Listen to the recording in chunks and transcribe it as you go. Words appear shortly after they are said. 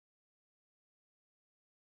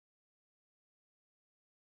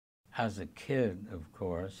as a kid, of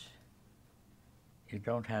course, you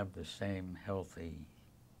don't have the same healthy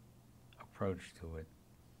approach to it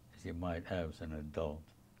as you might have as an adult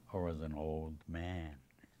or as an old man.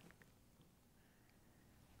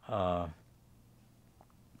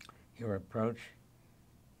 Your approach,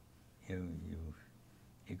 you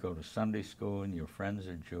go to Sunday school and your friends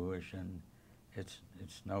are Jewish, and it's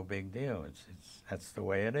no big deal. That's the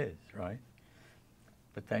way it is, right?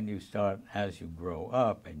 But then you start, as you grow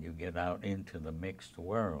up and you get out into the mixed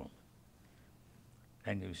world,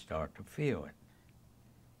 then you start to feel it.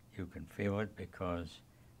 You can feel it because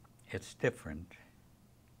it's different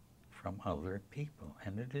from other people,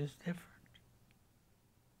 and it is different.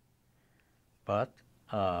 But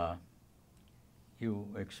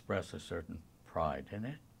you express a certain pride in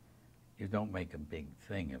it. You don't make a big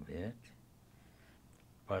thing of it.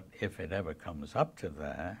 But if it ever comes up to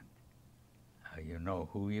that, you know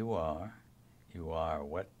who you are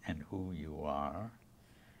what and who you are,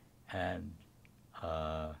 and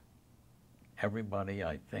everybody,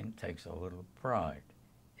 I think, takes a little pride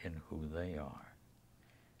in who they are.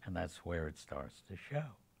 And that's where it starts to show,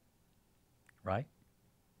 right?